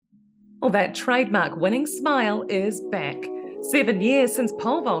Well, that trademark winning smile is back. 7 years since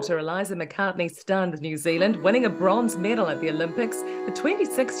pole vaulter Eliza McCartney stunned New Zealand, winning a bronze medal at the Olympics, the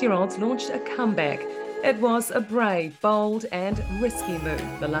 26-year-olds launched a comeback. It was a brave, bold, and risky move.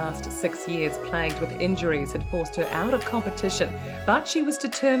 The last 6 years plagued with injuries had forced her out of competition, but she was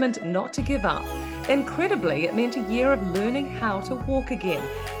determined not to give up. Incredibly, it meant a year of learning how to walk again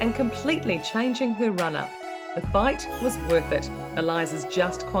and completely changing her run-up. The fight was worth it. Eliza's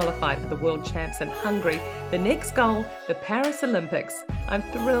just qualified for the World Champs in Hungary. The next goal, the Paris Olympics. I'm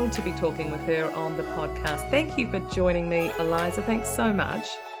thrilled to be talking with her on the podcast. Thank you for joining me, Eliza. Thanks so much.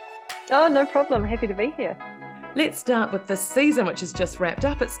 Oh, no problem. Happy to be here. Let's start with this season, which has just wrapped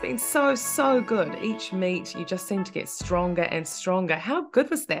up. It's been so good. Each meet, you just seem to get stronger and stronger. How good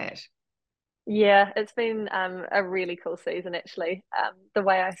was that? Yeah, it's been a really cool season, actually. The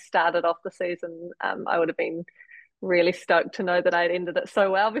way I started off the season, I would have been really stoked to know that I'd ended it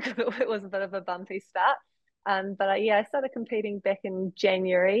so well because it was a bit of a bumpy start. I started competing back in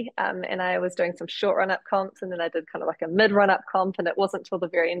January, and I was doing some short run-up comps, and then I did kind of like a mid-run-up comp, and it wasn't till the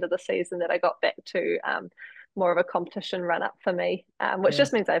very end of the season that I got back to more of a competition run-up for me, which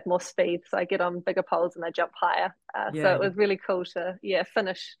just means I have more speed, so I get on bigger poles and I jump higher. So it was really cool to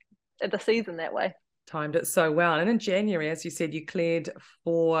finish the season that way. Timed it so well. And in January, as you said, you cleared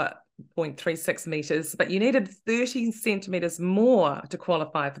 4.36 meters, but you needed 30 centimeters more to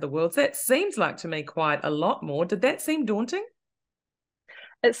qualify for the Worlds. That seems like to me quite a lot more. Did that seem daunting?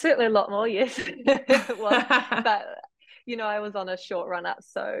 It's certainly a lot more, yes. It was. But, I was on a short run up,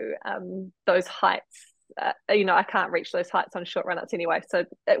 so those heights, I can't reach those heights on short run-ups anyway. So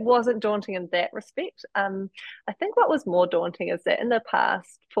it wasn't daunting in that respect. I think what was more daunting is that in the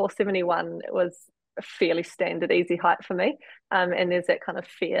past, 471 was a fairly standard easy height for me. And there's that kind of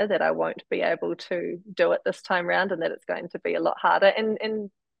fear that I won't be able to do it this time round and that it's going to be a lot harder. And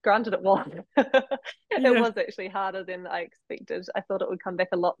granted it was. It was actually harder than I expected. I thought it would come back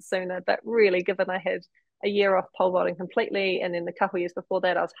a lot sooner, but really given I had a year off pole vaulting completely, and then the couple of years before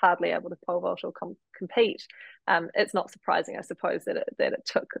that I was hardly able to pole vault or compete. It's not surprising, I suppose, that it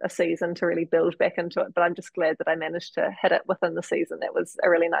took a season to really build back into it, but I'm just glad that I managed to hit it within the season. That was a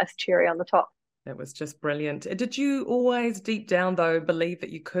really nice cherry on the top. That was just brilliant. Did you always deep down though believe that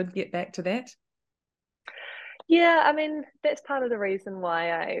you could get back to that? Yeah, I mean, that's part of the reason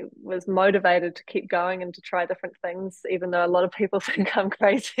why I was motivated to keep going and to try different things, even though a lot of people think I'm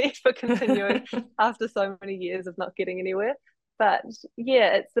crazy for continuing after so many years of not getting anywhere. But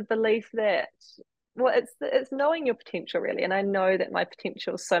yeah, it's the belief that, well, it's knowing your potential really. And I know that my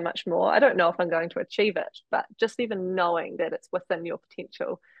potential is so much more. I don't know if I'm going to achieve it, but just even knowing that it's within your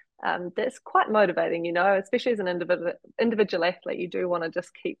potential, that's quite motivating, especially as an individual athlete. You do want to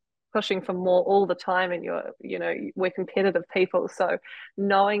just keep pushing for more all the time, and we're competitive people, so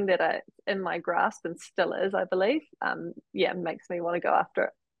knowing that it's in my grasp and still is, I believe, makes me want to go after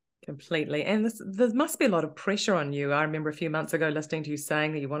it. Completely. And there must be a lot of pressure on you. I remember a few months ago listening to you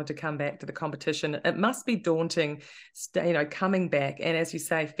saying that you wanted to come back to the competition. It must be daunting, coming back, and as you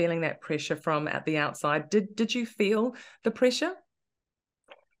say, feeling that pressure from at the outside. Did you feel the pressure?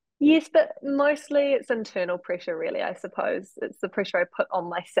 Yes, but mostly it's internal pressure, really, I suppose. It's the pressure I put on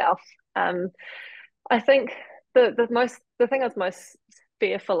myself. I think the thing I was most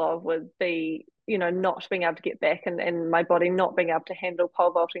fearful of would be, not being able to get back, and my body not being able to handle pole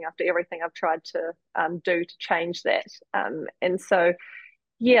vaulting after everything I've tried to do to change that. And so,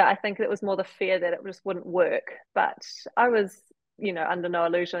 yeah, I think it was more the fear that it just wouldn't work. But I was, under no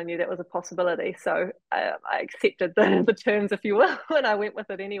illusion. I knew that was a possibility. So I accepted the terms, if you will, and I went with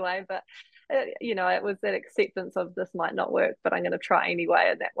it anyway. But, it was that acceptance of this might not work, but I'm going to try anyway.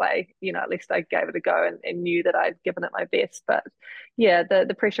 And that way, at least I gave it a go and knew that I'd given it my best. But yeah,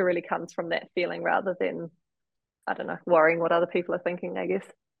 the pressure really comes from that feeling rather than, I don't know, worrying what other people are thinking, I guess.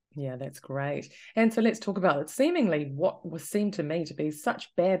 Yeah, that's great. And so let's talk about it. Seemingly what was seemed to me to be such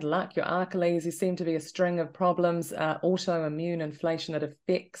bad luck. Your Achilles, there seemed to be a string of problems, autoimmune inflation that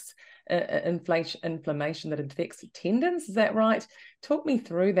affects inflammation that affects tendons. Is that right? Talk me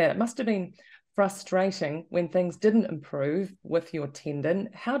through that. It must have been frustrating when things didn't improve with your tendon.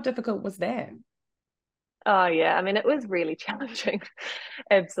 How difficult was that? Oh yeah, I mean it was really challenging.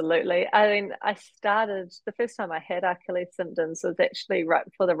 Absolutely. I mean, I started the first time I had Achilles symptoms was actually right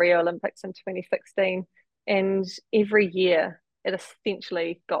before the Rio Olympics in 2016, and every year it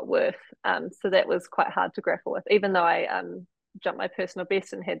essentially got worse. So that was quite hard to grapple with, even though I jumped my personal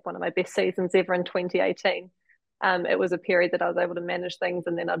best and had one of my best seasons ever in 2018. It was a period that I was able to manage things,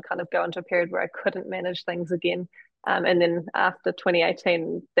 and then I'd kind of go into a period where I couldn't manage things again. And then after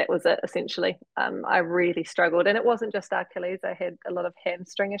 2018, that was it essentially. I really struggled, and it wasn't just Achilles. I had a lot of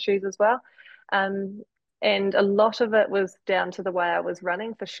hamstring issues as well. Um, and a lot of it was down to the way I was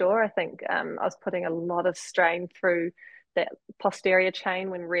running for sure. I think I was putting a lot of strain through that posterior chain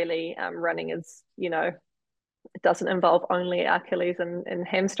when really running is, it doesn't involve only Achilles and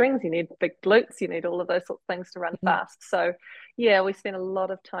hamstrings. You need big glutes, you need all of those sorts of things to run fast. So, yeah, we spent a lot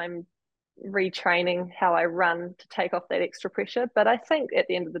of time retraining how I run to take off that extra pressure. But I think at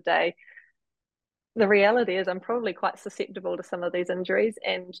the end of the day, the reality is I'm probably quite susceptible to some of these injuries.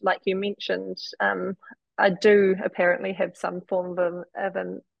 And like you mentioned, I do apparently have some form of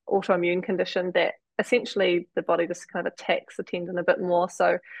an autoimmune condition that essentially the body just kind of attacks the tendon a bit more.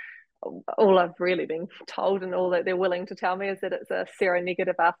 So all I've really been told and all that they're willing to tell me is that it's a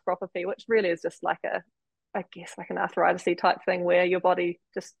seronegative arthropathy, which really is just like I guess like an arthritis type thing where your body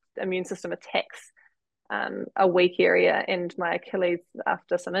just immune system attacks a weak area. And my Achilles,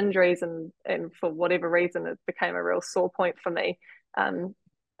 after some injuries and for whatever reason, it became a real sore point for me.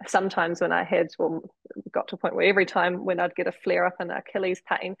 Sometimes when I got to a point where every time when I'd get a flare up in Achilles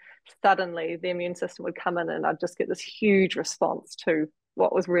pain, suddenly the immune system would come in and I'd just get this huge response to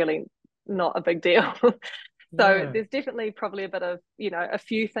what was really not a big deal. So there's definitely probably a bit of, a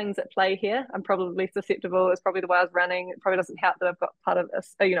few things at play here. I'm probably susceptible. It's probably the way I was running. It probably doesn't help that I've got part of a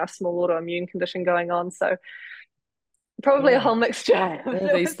small autoimmune condition going on. So probably a whole mixture.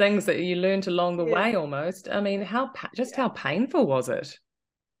 All these things that you learned along the way almost. I mean, how painful was it?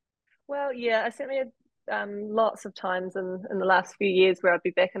 Well, yeah, I certainly had lots of times in the last few years where I'd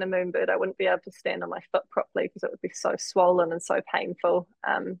be back in a moonbird. I wouldn't be able to stand on my foot properly because it would be so swollen and so painful.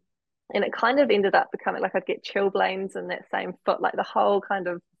 And it kind of ended up becoming like I'd get chilblains in that same foot, like the whole kind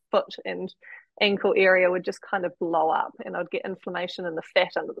of foot and ankle area would just kind of blow up, and I'd get inflammation in the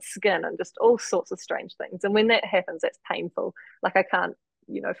fat under the skin and just all sorts of strange things. And when that happens, that's painful. Like I can't,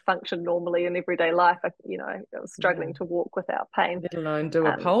 function normally in everyday life. I was struggling to walk without pain. Let alone do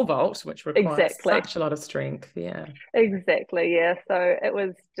a pole vault, which requires such a lot of strength. Yeah. Exactly. Yeah. So it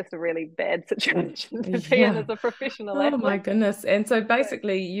was just a really bad situation to be in as a professional athlete. Oh my goodness. And so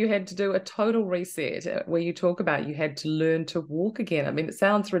basically you had to do a total reset where you talk about you had to learn to walk again. I mean, it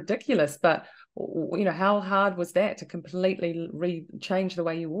sounds ridiculous, but how hard was that to completely change the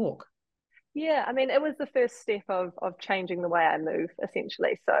way you walk? Yeah, I mean, it was the first step of changing the way I move,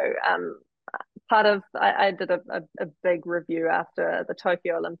 essentially. So, I did a big review after the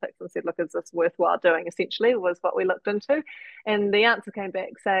Tokyo Olympics and said, look, is this worthwhile doing? Essentially, was what we looked into, and the answer came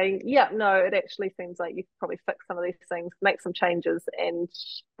back saying, yeah, no, it actually seems like you could probably fix some of these things, make some changes, and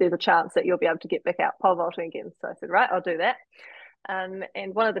there's a chance that you'll be able to get back out pole vaulting again. So I said, right, I'll do that. And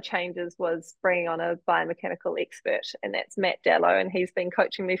one of the changes was bringing on a biomechanical expert, and that's Matt Dallow, and he's been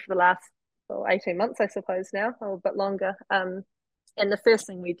coaching me for the last 18 months, I suppose now, or a bit longer. And the first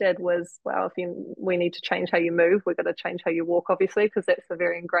thing we did was, well, we need to change how you move, we've got to change how you walk, obviously, because that's a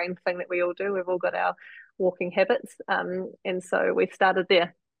very ingrained thing that we all do. We've all got our walking habits. And so we started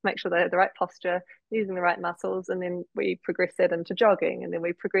there, make sure they had the right posture, using the right muscles, and then we progressed that into jogging, and then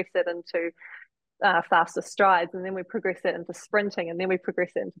we progressed that into faster strides, and then we progressed that into sprinting, and then we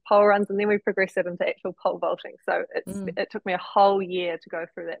progressed it into pole runs, and then we progressed it into actual pole vaulting. So it took me a whole year to go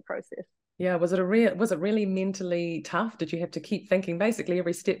through that process. Yeah, was it really mentally tough? Did you have to keep thinking, basically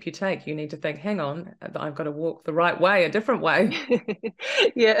every step you take, you need to think, hang on, I've got to walk the right way, a different way?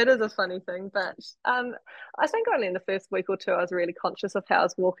 Yeah, it is a funny thing, but I think only in the first week or two I was really conscious of how I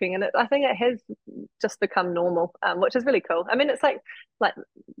was walking, and I think it has just become normal, which is really cool. I mean, it's like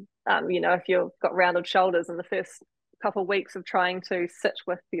if you've got rounded shoulders in the first couple of weeks of trying to sit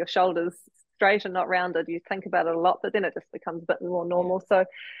with your shoulders straight and not rounded, you think about it a lot, but then it just becomes a bit more normal. So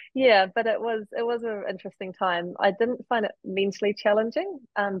yeah, but it was an interesting time. I didn't find it mentally challenging,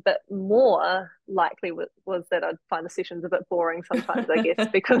 but more likely was that I'd find the sessions a bit boring sometimes, I guess,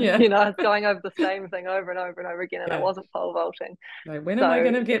 because I was going over the same thing over and over and over again, and I wasn't pole vaulting. Like, when am I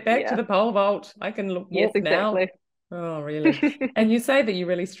going to get back to the pole vault? I can walk now. Oh, really? And you say that you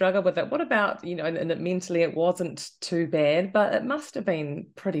really struggle with it. What about, and that mentally it wasn't too bad, but it must have been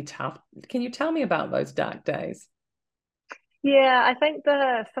pretty tough. Can you tell me about those dark days? Yeah, I think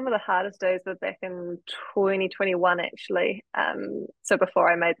some of the hardest days were back in 2021, actually. So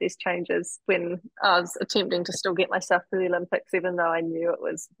before I made these changes, when I was attempting to still get myself to the Olympics, even though I knew it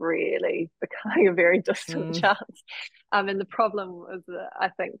was really becoming a very distant chance. And the problem was that I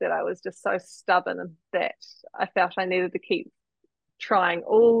think that I was just so stubborn that I felt I needed to keep trying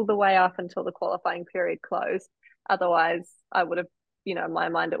all the way up until the qualifying period closed. Otherwise, I would have, in my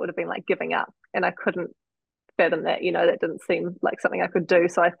mind, it would have been like giving up, and I couldn't fathom that. That didn't seem like something I could do.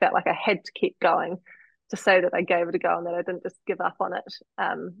 So I felt like I had to keep going to say that I gave it a go and that I didn't just give up on it.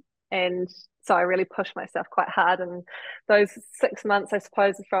 And so I really pushed myself quite hard. And those 6 months, I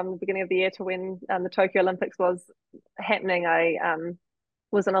suppose, from the beginning of the year to when the Tokyo Olympics was happening, I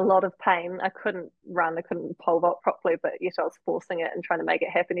was in a lot of pain. I couldn't run, I couldn't pole vault properly, but yet I was forcing it and trying to make it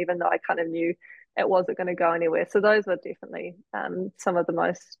happen, even though I kind of knew it wasn't going to go anywhere. So those were definitely some of the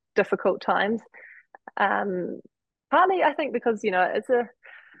most difficult times. Partly, I think, because,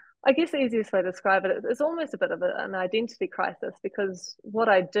 I guess the easiest way to describe it is almost a bit of an identity crisis, because what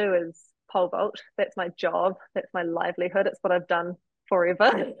I do is pole vault. That's my job. That's my livelihood. It's what I've done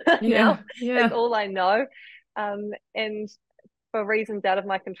forever now. It's all I know. And for reasons out of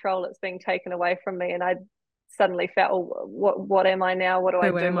my control, it's being taken away from me. And I suddenly felt, oh, what am I now? What do I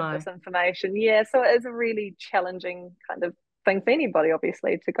do with this information? Yeah, so it is a really challenging kind of thing for anybody,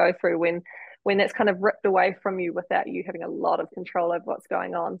 obviously, to go through when that's kind of ripped away from you without you having a lot of control over what's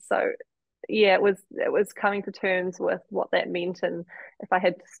going on. So yeah, it was coming to terms with what that meant, and if I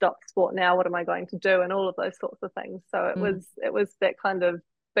had to stop sport now, what am I going to do, and all of those sorts of things. So it was that kind of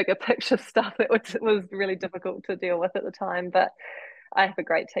bigger picture stuff that was really difficult to deal with at the time. But I have a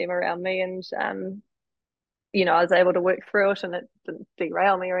great team around me, and I was able to work through it, and it didn't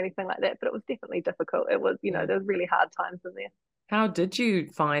derail me or anything like that. But it was definitely difficult. It was, there was really hard times in there. How did you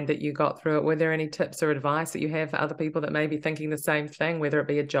find that you got through it? Were there any tips or advice that you have for other people that may be thinking the same thing, whether it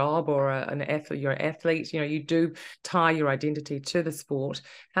be a job or an athlete? You're an athlete, you do tie your identity to the sport.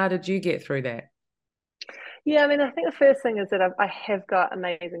 How did you get through that? Yeah, I mean, I think the first thing is that I have got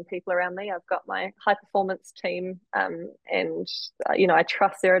amazing people around me. I've got my high performance team, and I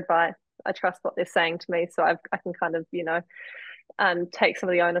trust their advice. I trust what they're saying to me, so I can kind of take some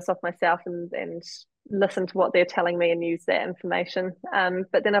of the onus off myself and listen to what they're telling me and use that information.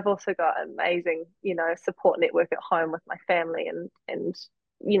 But then I've also got amazing, support network at home with my family, and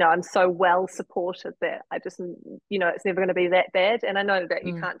I'm so well supported that I just, it's never going to be that bad. And I know that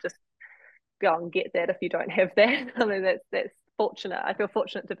you can't just go and get that if you don't have that. I mean, that's fortunate. I feel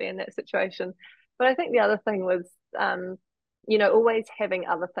fortunate to be in that situation. But I think the other thing was, always having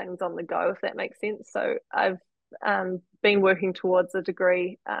other things on the go, if that makes sense. So I've been working towards a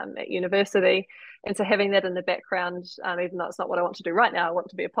degree at university, and so having that in the background, even though it's not what I want to do right now, I want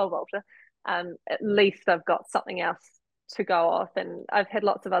to be a pole vaulter. At least I've got something else to go off, and I've had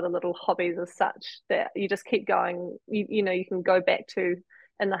lots of other little hobbies as such that you just keep going. You can go back to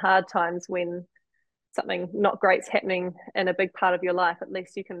in the hard times when something not great's happening in a big part of your life. At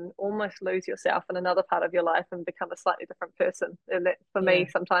least you can almost lose yourself in another part of your life and become a slightly different person. And that, for me,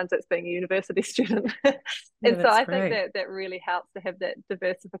 sometimes it's being a university student. And so I think that really helps to have that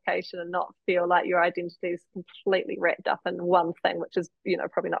diversification and not feel like your identity is completely wrapped up in one thing, which is,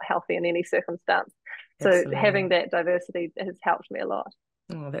 probably not healthy in any circumstance. Absolutely. So having that diversity has helped me a lot.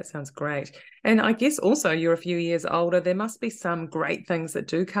 Oh, that sounds great. And I guess also you're a few years older. There must be some great things that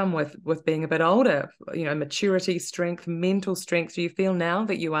do come with being a bit older, maturity, strength, mental strength. Do you feel now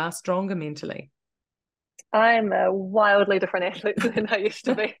that you are stronger mentally? I'm a wildly different athlete than I used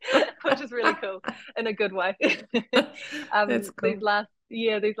to be, which is really cool in a good way. That's cool. These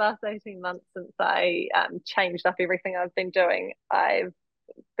last 18 months since I changed up everything I've been doing, I've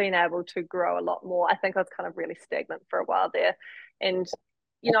been able to grow a lot more. I think I was kind of really stagnant for a while there. And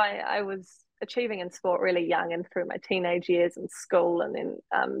I was achieving in sport really young and through my teenage years in school, and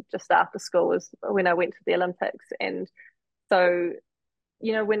then just after school was when I went to the Olympics. And so,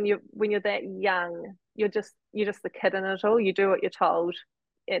 when you're that young, you're just the kid in it all. You do what you're told,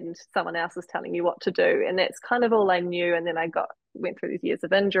 and someone else is telling you what to do, and that's kind of all I knew. And then I went through these years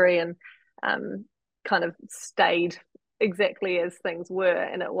of injury and kind of stayed exactly as things were,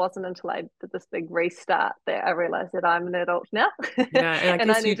 and it wasn't until I did this big restart that I realized that I'm an adult now. Yeah, and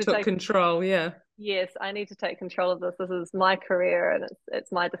I guess you took control. Yes, I need to take control of this. This is my career, and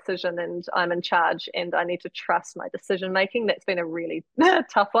it's my decision, and I'm in charge, and I need to trust my decision making. That's been a really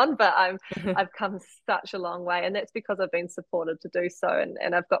tough one, but I've come such a long way, and that's because I've been supported to do so,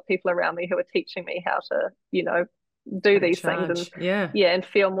 and I've got people around me who are teaching me how to do these things and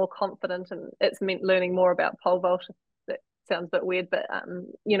feel more confident. And it's meant learning more about pole vault. Sounds a bit weird, but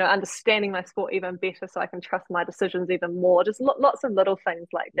understanding my sport even better so I can trust my decisions even more. Just lots of little things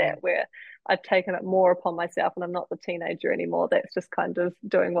like that where I've taken it more upon myself, and I'm not the teenager anymore that's just kind of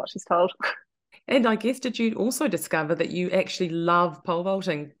doing what she's told. And I guess, did you also discover that you actually love pole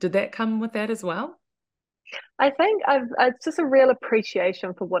vaulting? Did that come with that as well? I think it's just a real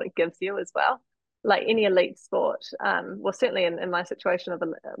appreciation for what it gives you as well. Like any elite sport, well, certainly in my situation of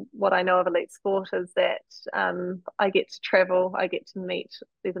what I know of elite sport is that I get to travel, I get to meet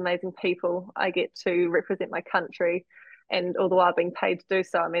these amazing people, I get to represent my country, and all the while being paid to do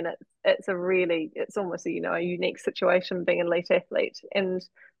so. I mean, it's almost a, a unique situation being an elite athlete, and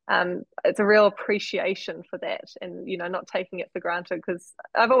it's a real appreciation for that, and not taking it for granted, because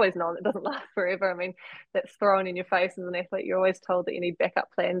I've always known it doesn't last forever. I mean, that's thrown in your face as an athlete. You're always told that you need backup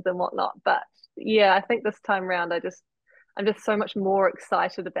plans and whatnot. But yeah, I think this time round, I'm just so much more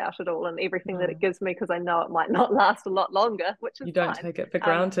excited about it all and everything that it gives me, because I know it might not last a lot longer, which is You don't fine. take it for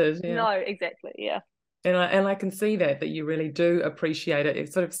granted. Yeah. No, exactly. Yeah. And I can see that you really do appreciate it. You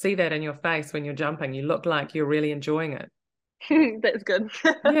sort of see that in your face when you're jumping. You look like you're really enjoying it. That's good.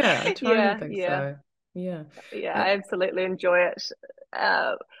 Yeah, I totally Yeah, think yeah. so. Yeah. Yeah, Uh, I absolutely enjoy it.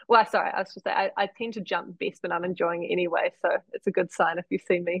 Well, sorry, I was just say I tend to jump best when I'm enjoying it anyway, so it's a good sign if you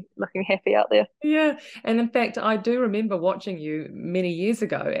see me looking happy out there. yeah. And in fact, I do remember watching you many years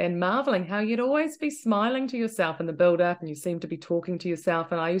ago and marveling how you'd always be smiling to yourself in the build up and you seemed to be talking to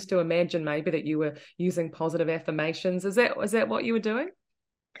yourself. And I used to imagine maybe that you were using positive affirmations. Is that what you were doing?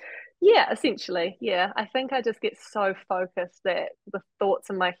 Yeah, essentially. Yeah. I think I just get so focused that the thoughts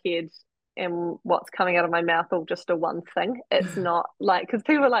in my head and what's coming out of my mouth all just a one thing. It's not like, because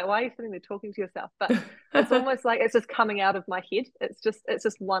people are like, why are you sitting there talking to yourself? But it's almost like it's just coming out of my head. It's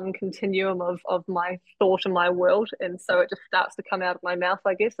just one continuum of my thought and my world. And so it just starts to come out of my mouth,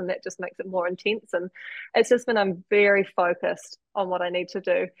 I guess, and that just makes it more intense. And it's just when I'm very focused on what I need to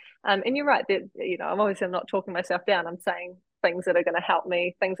do. And you're right that, I'm not talking myself down. I'm saying things that are going to help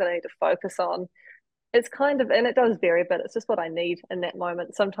me, things that I need to focus on. It's kind of, and it does vary, but it's just what I need in that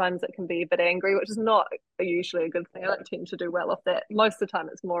moment. Sometimes it can be a bit angry, which is not usually a good thing. I don't tend to do well off that. Most of the time,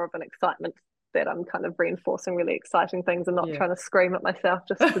 it's more of an excitement that I'm kind of reinforcing really exciting things and not Yeah. trying to scream at myself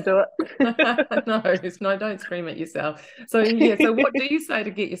just to do it. No, no, don't scream at yourself. So yeah, so what do you say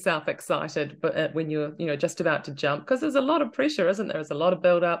to get yourself excited, but when you're, just about to jump? Because there's a lot of pressure, isn't there? There's a lot of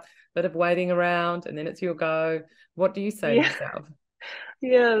build up, bit of waiting around, and then it's your go. What do you say to Yeah. yourself?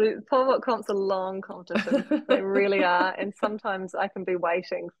 Yeah, the pole vault comps are long competitions. They really are. And sometimes I can be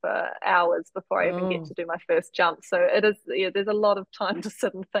waiting for hours before I even get Oh, to do my first jump. So it is, yeah, there's a lot of time to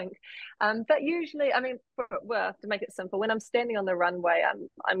sit and think. But usually, I mean, well, to make it simple, when I'm standing on the runway,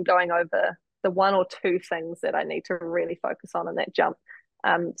 I'm going over the one or two things that I need to really focus on in that jump.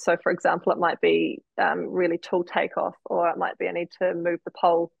 So for example, it might be really tall takeoff, or it might be I need to move the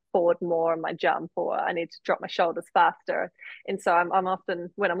pole forward more in my jump, or I need to drop my shoulders faster. And so I'm often,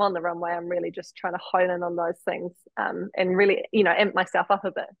 when I'm on the runway, I'm really just trying to hone in on those things, and really, amp myself up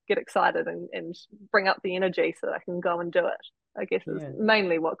a bit, get excited, and bring up the energy so that I can go and do it. I guess is yeah.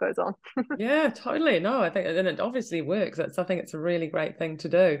 mainly what goes on. Yeah, totally. No, I think, and it obviously works. I think it's a really great thing to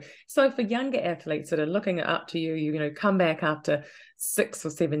do. So for younger athletes that are looking up to you, come back after 6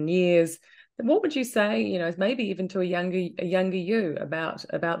 or 7 years, what would you say, maybe even to a younger you about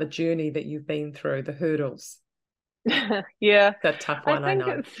the journey that you've been through, the hurdles? Yeah, That tough I one, I think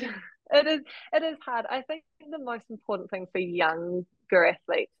know. it is hard. I think the most important thing for younger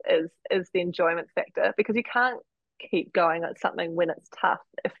athletes is the enjoyment factor, because you can't keep going at something when it's tough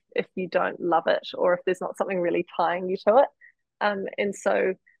if you don't love it, or if there's not something really tying you to it. And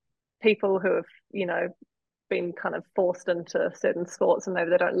so people who have, been kind of forced into certain sports and maybe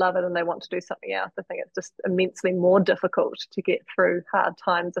they don't love it and they want to do something else, I think it's just immensely more difficult to get through hard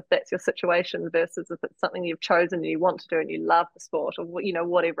times if that's your situation, versus if it's something you've chosen and you want to do and you love the sport, or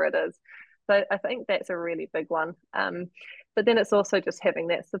whatever it is. So I think that's a really big one. But then it's also just having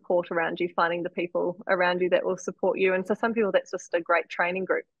that support around you, finding the people around you that will support you. And so some people, that's just a great training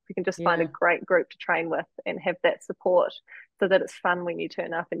group. You can just find a Yeah, great group to train with and have that support, so that it's fun when you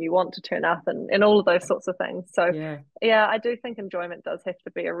turn up and you want to turn up, and all of those sorts of things. So yeah. yeah, I do think enjoyment does have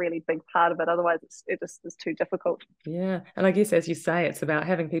to be a really big part of it. Otherwise, it just is too difficult. Yeah. And I guess, as you say, it's about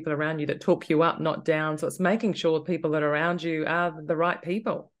having people around you that talk you up, not down. So it's making sure people that are around you are the right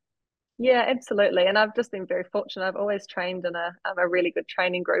people. Yeah, absolutely. And I've just been very fortunate. I've always trained in a really good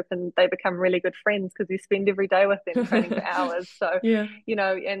training group, and they become really good friends because you spend every day with them training for hours. So, Yeah.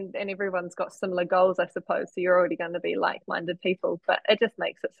 and everyone's got similar goals, I suppose. So you're already going to be like-minded people, but it just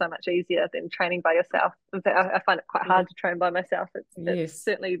makes it so much easier than training by yourself. In fact, I find it quite Yeah. hard to train by myself. It's Yes.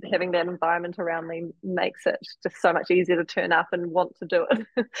 certainly, having that environment around me makes it just so much easier to turn up and want to do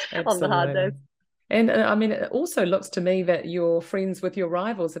it on the hard Absolutely. days. And I mean, it also looks to me that you're friends with your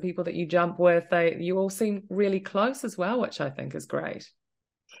rivals, the people that you jump with. You all seem really close as well, which I think is great.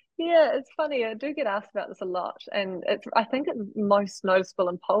 Yeah, it's funny. I do get asked about this a lot, and I think it's most noticeable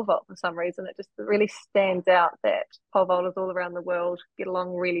in pole vault for some reason. It just really stands out that pole vaulters all around the world get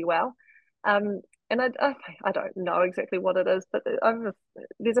along really well. And I don't know exactly what it is, but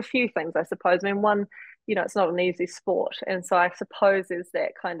there's a few things, I suppose. I mean, one, it's not an easy sport. And so I suppose there's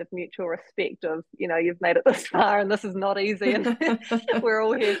that kind of mutual respect of, you've made it this far and this is not easy and we're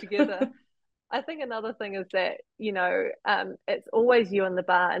all here together. I think another thing is that, it's always you in the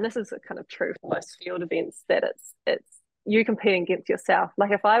bar. And this is kind of true for most field events, that it's you competing against yourself.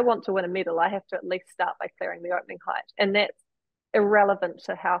 Like if I want to win a medal, I have to at least start by clearing the opening height. And that's irrelevant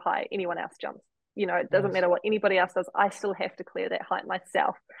to how high anyone else jumps. It doesn't matter what anybody else does. I still have to clear that height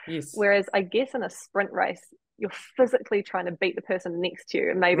myself. Yes. Whereas I guess in a sprint race, you're physically trying to beat the person next to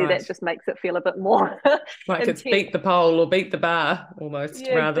you. And maybe that just makes it feel a bit more like intense. It's beat the pole or beat the bar almost,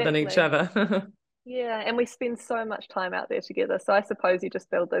 rather than each other. Yeah, and we spend so much time out there together. So I suppose you just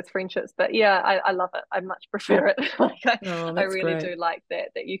build those friendships. But yeah, I love it. I much prefer it. I really do like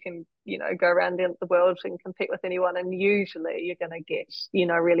that you can, go around the world and compete with anyone. And usually you're going to get,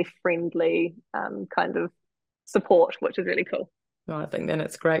 really friendly kind of support, which is really cool. I think then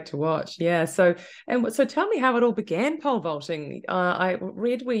it's great to watch. Yeah. So tell me how it all began, pole vaulting. I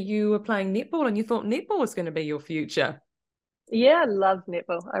read where you were playing netball and you thought netball was going to be your future. Yeah, I love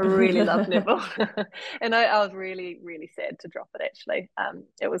netball. I really love netball. And I was really, really sad to drop it, actually.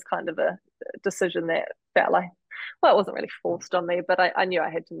 It was kind of a decision that felt like, well, it wasn't really forced on me, but I knew I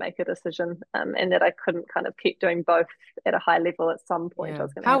had to make a decision, and that I couldn't kind of keep doing both at a high level. At some point, I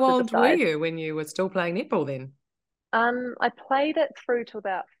was going to have to decide. How old were you when you were still playing netball then? I played it through to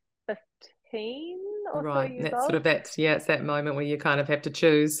about 15 or so years old. It's that moment where you kind of have to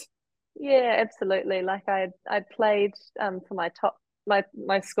choose. Yeah, absolutely. Like I played for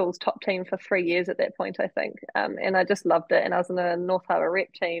my school's top team for 3 years at that point, I think, and I just loved it. And I was in a North Harbour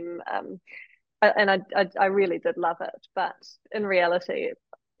rep team, I really did love it. But in reality,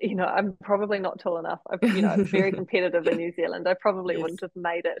 I'm probably not tall enough. It's very competitive in New Zealand. I probably wouldn't have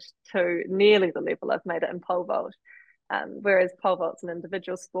made it to nearly the level I've made it in pole vault. Whereas pole vault's an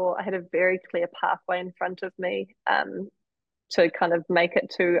individual sport, I had a very clear pathway in front of me. To kind of make it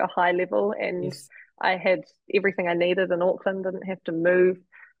to a high level, and I had everything I needed in Auckland, didn't have to move,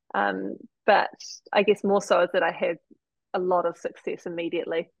 but I guess more so is that I had a lot of success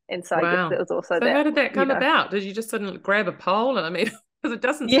immediately, and so I guess it was also that. How did that come about? Did you just suddenly grab a pole? And I mean, because it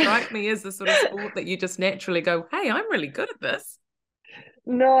doesn't strike me as the sort of sport that you just naturally go, hey, I'm really good at this.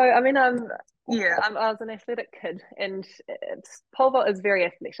 No, I mean, I was an athletic kid, and pole vault is very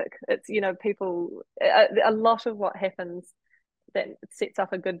athletic. It's people, a lot of what happens that sets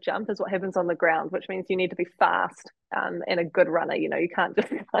up a good jump is what happens on the ground, which means you need to be fast and a good runner. You can't just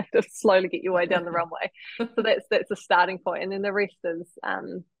kind of slowly get your way down the runway. So that's a starting point, and then the rest is,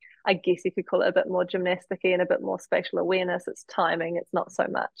 I guess you could call it a bit more gymnasticy and a bit more spatial awareness. It's timing. It's not so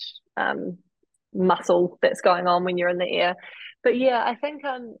much muscle that's going on when you're in the air. But yeah, I think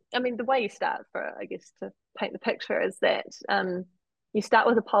I mean the way you start, for I guess to paint the picture, is that you start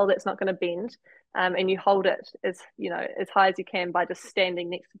with a pole that's not going to bend. And you hold it as high as you can by just standing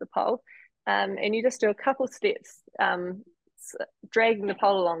next to the pole, and you just do a couple steps, dragging the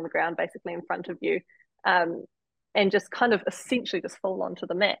pole along the ground basically in front of you, and just kind of essentially just fall onto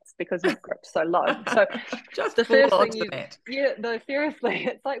the mats because you've gripped so low. So just the first thing no, seriously,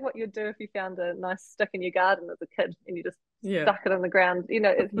 it's like what you'd do if you found a nice stick in your garden as a kid and you just stuck it on the ground.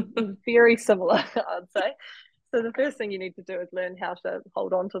 It's very similar, I'd say. So the first thing you need to do is learn how to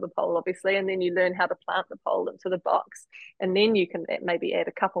hold on to the pole, obviously, and then you learn how to plant the pole into the box. And then you can maybe add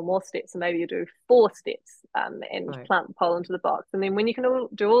a couple more steps, and maybe you do 4 steps and plant the pole into the box. And then when you can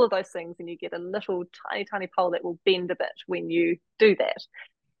do all of those things, and you get a little tiny, tiny pole that will bend a bit when you do that.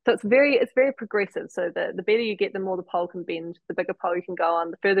 So it's very progressive. So the better you get, the more the pole can bend, the bigger pole you can go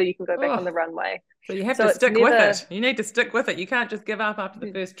on, the further you can go back on the runway. So you have to stick with it. You need to stick with it. You can't just give up after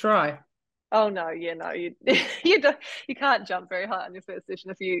the first try. Oh no, you you can't jump very high on your first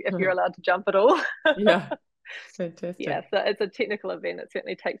session if you're allowed to jump at all. Yeah, fantastic. Yeah, so it's a technical event. It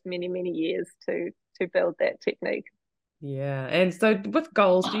certainly takes many, many years to build that technique. Yeah, and so with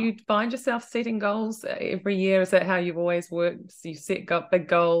goals, do you find yourself setting goals every year? Is that how you've always worked? So you set big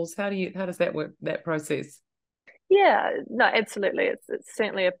goals. How does that work? That process? Yeah, no, absolutely. It's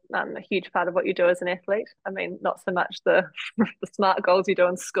certainly a huge part of what you do as an athlete. I mean, not so much the smart goals you do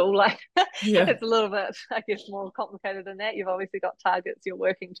in school. Like, it's a little bit, I guess, more complicated than that. You've obviously got targets you're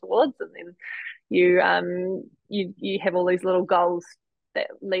working towards, and then you have all these little goals that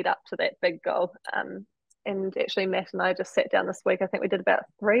lead up to that big goal. And actually, Matt and I just sat down this week. I think we did about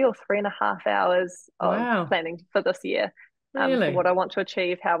 3 or 3.5 hours of planning for this year. For what I want to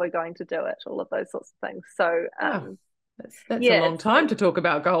achieve, how we're going to do it, all of those sorts of things. So that's a long time to talk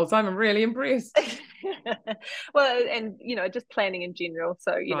about goals. I'm really impressed. Well, and just planning in general.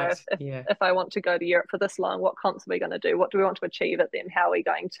 So if I want to go to Europe for this long, what comps are we going to do? What do we want to achieve at them? How are we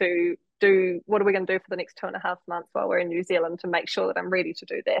going to what are we going to do for the next 2.5 months while we're in New Zealand to make sure that I'm ready to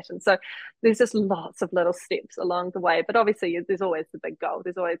do that. And so there's just lots of little steps along the way, but obviously there's always the big goal.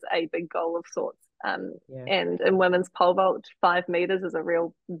 There's always a big goal of sorts. Yeah. And in women's pole vault, 5 meters is a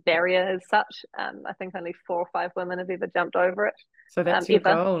real barrier as such. I think only 4 or 5 women have ever jumped over it. So that's your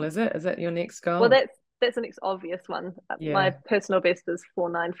goal, is it? Is that your next goal? Well, that's the next obvious one. Yeah. My personal best is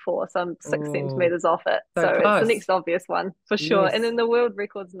 494, so I'm 6 Ooh, centimeters off it. so So close. it's the next obvious one for sure. Yes. And then the world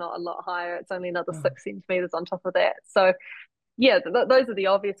record's not a lot higher. It's only another 6 centimeters on top of that. So yeah, those are the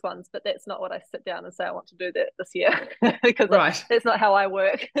obvious ones, but that's not what I sit down and say I want to do that this year because that's not how I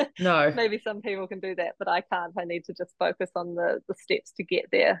work. No. Maybe some people can do that, but I can't. I need to just focus on the steps to get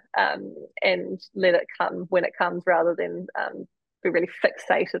there, and let it come when it comes, rather than be really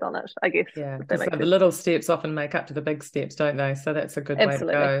fixated on it, I guess. Yeah, because the little steps often make up to the big steps, don't they? So that's a good way to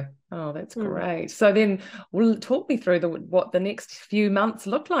go. Oh, that's great. So then, talk me through what the next few months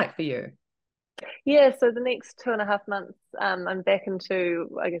look like for you. Yeah, so the next 2.5 months, I'm back into,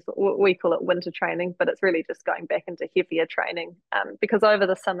 I guess we call it winter training, but it's really just going back into heavier training, because over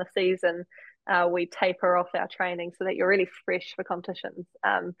the summer season, we taper off our training so that you're really fresh for competitions,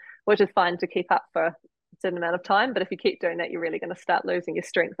 which is fine to keep up for a certain amount of time. But if you keep doing that, you're really going to start losing your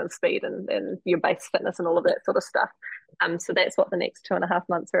strength and speed and your base fitness and all of that sort of stuff. So that's what the next 2.5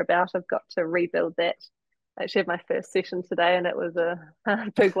 months are about. I've got to rebuild that. I actually had my first session today, and it was a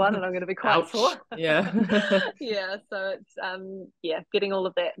big one, and I'm going to be quite sore. Yeah. Yeah, so it's getting all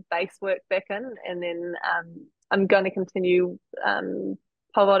of that base work back in, and then I'm going to continue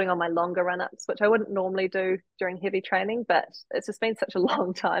pole vaulting on my longer run-ups, which I wouldn't normally do during heavy training, but it's just been such a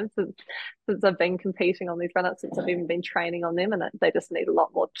long time since I've been competing on these run-ups, since I've even been training on them, and they just need a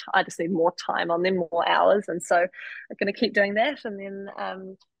lot more. I just need more time on them, more hours, and so I'm going to keep doing that, and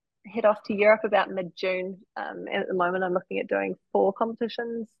then head off to Europe about mid-June. And at the moment, I'm looking at doing 4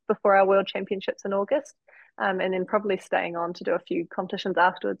 competitions before our World Championships in August, and then probably staying on to do a few competitions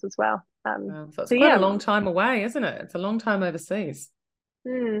afterwards as well. Wow. So it's quite a long time away, isn't it? It's a long time overseas.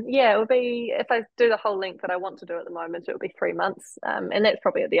 Yeah, it will be, if I do the whole length that I want to do at the moment, it will be 3 months. And that's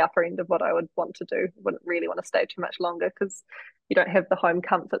probably at the upper end of what I would want to do. Wouldn't really want to stay too much longer because you don't have the home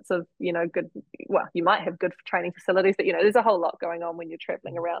comforts of, good, well, you might have good training facilities, but, there's a whole lot going on when you're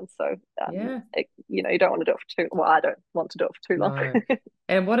traveling around. So, you don't want to do it for too, well, I don't want to do it for too long. No.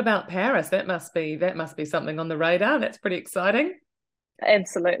 And what about Paris? That must be something on the radar. That's pretty exciting.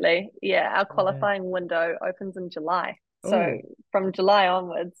 Absolutely. Yeah. Our qualifying window opens in July. So from July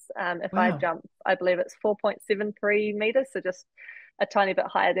onwards, if I jump, I believe it's 4.73 meters, so just a tiny bit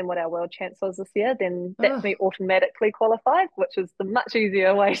higher than what our world champs was this year, then that's me automatically qualified, which is the much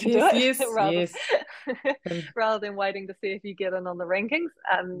easier way to do it, rather than waiting to see if you get in on the rankings.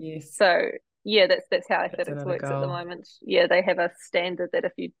 So yeah, that's how athletics works at the moment. Yeah, they have a standard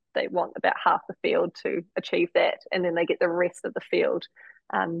that they want about half the field to achieve that, and then they get the rest of the field.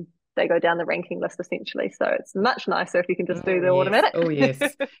 They go down the ranking list essentially. So it's much nicer if you can just do the automatic. Oh, yes.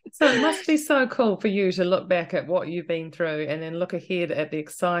 So it must be so cool for you to look back at what you've been through and then look ahead at the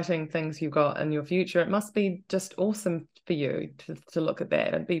exciting things you've got in your future. It must be just awesome for you to look at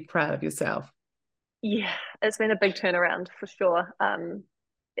that and be proud of yourself. Yeah, it's been a big turnaround for sure. And,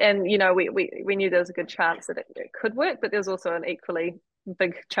 we knew there was a good chance that it could work, but there's also an equally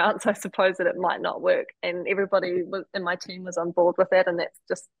big chance, I suppose, that it might not work. And everybody in my team was on board with that, and that's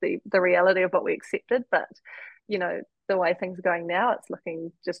just the reality of what we accepted. But the way things are going now, it's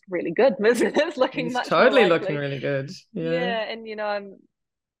looking just really good. It's looking much totally more looking really good. Yeah, and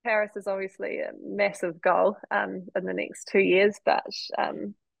Paris is obviously a massive goal in the next 2 years, but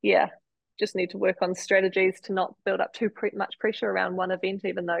just need to work on strategies to not build up too much pressure around one event,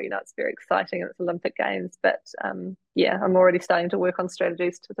 even though it's very exciting and it's Olympic Games. But I'm already starting to work on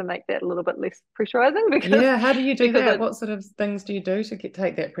strategies to make that a little bit less pressurizing. Because how do you do that? What sort of things do you do to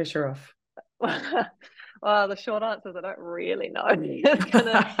take that pressure off? Well, the short answer is I don't really know. It's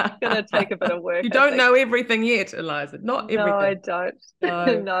gonna take a bit of work. You don't know everything yet, Eliza. Not everything. No, I don't.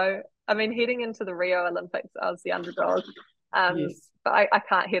 No. No. I mean, heading into the Rio Olympics, I was the underdog. But I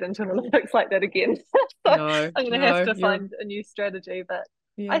can't head into an Olympics like that again. So I'm going to have to find a new strategy. But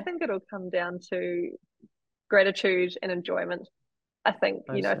I think it'll come down to gratitude and enjoyment. I think,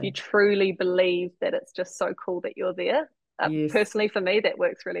 if you truly believe that it's just so cool that you're there, personally for me, that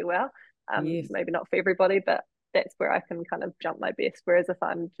works really well. Maybe not for everybody, but that's where I can kind of jump my best. Whereas if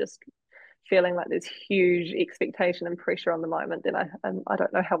I'm just feeling like there's huge expectation and pressure on the moment, then I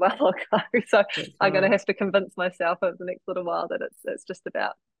don't know how well I'll go. So I'm going to have to convince myself over the next little while that it's just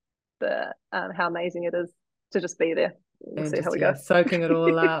about the how amazing it is to just be there. we'll And see how just, we go. soaking it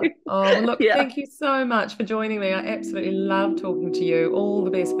all up. Oh, well, look, Yeah. thank you so much for joining me. I absolutely love talking to you. All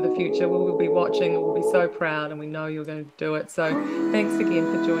the best for the future. We'll be watching and we'll be so proud, and we know you're going to do it. So thanks again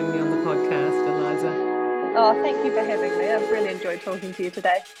for joining me on the podcast, Eliza. Oh, thank you for having me. I've really enjoyed talking to you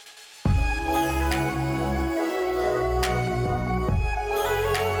today.